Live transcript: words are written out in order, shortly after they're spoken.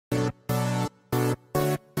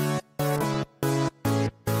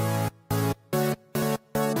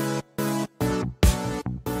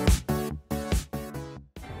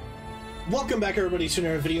Welcome back everybody to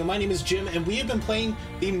another video. My name is Jim and we have been playing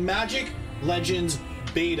the Magic Legends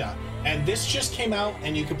beta, and this just came out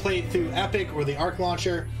and you can play it through Epic or the Arc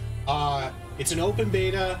Launcher. It's an open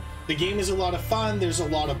beta. The game is a lot of fun. There's a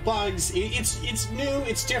lot of bugs. It's new,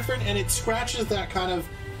 it's different, and it scratches that kind of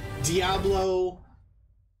Diablo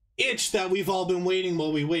itch that we've all been waiting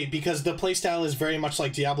while we wait, because the playstyle is very much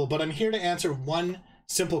like Diablo. But I'm here to answer one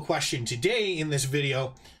simple question today in this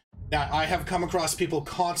video that I have come across people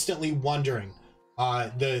constantly wondering.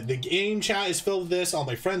 The game chat is filled with this. All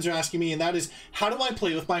my friends are asking me, and that is, how do I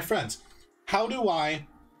play with my friends? How do I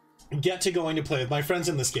get to going to play with my friends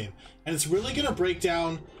in this game? And it's really going to break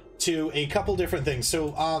down to a couple different things.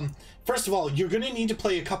 So first of all, you're going to need to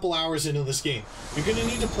play a couple hours into this game. You're going to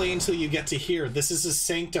need to play until you get to here. This is a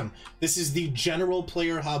sanctum. This is the general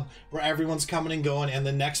player hub where everyone's coming and going, and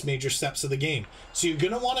the next major steps of the game. So you're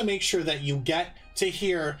going to want to make sure that you get to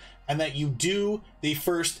here and that you do the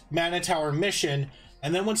first Mana Tower mission,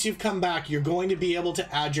 and then once you've come back, you're going to be able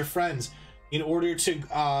to add your friends. In order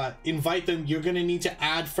to invite them, you're going to need to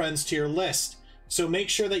add friends to your list. So make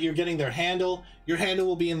sure that you're getting their handle. Your handle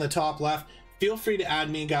will be in the top left. Feel free to add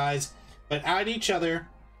me, guys, but add each other,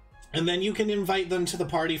 and then you can invite them to the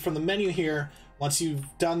party from the menu here. Once you've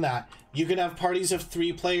done that, you can have parties of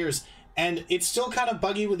 3 players, and it's still kind of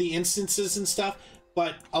buggy with the instances and stuff,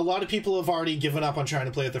 but a lot of people have already given up on trying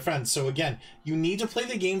to play with their friends. So again, you need to play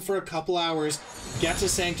the game for a couple hours, get to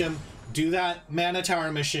Sanctum, do that Mana Tower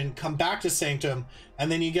mission, come back to Sanctum, and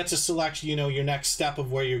then you get to select, you know, your next step of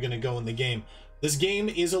where you're going to go in the game. This game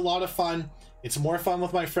is a lot of fun. It's more fun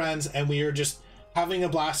with my friends, and we are just having a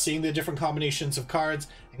blast seeing the different combinations of cards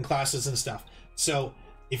and classes and stuff. So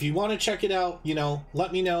if you want to check it out, you know,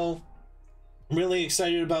 let me know. I'm really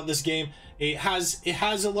excited about this game. It has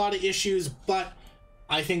a lot of issues, but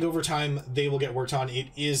I think over time they will get worked on. It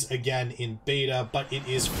is, again, in beta, but it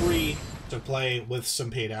is free to play with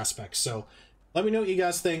some paid aspects. So let me know what you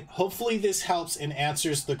guys think. Hopefully this helps and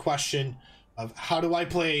answers the question of how do I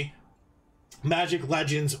play Magic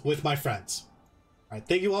Legends with my friends. All right,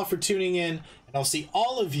 thank you all for tuning in, and I'll see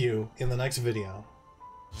all of you in the next video.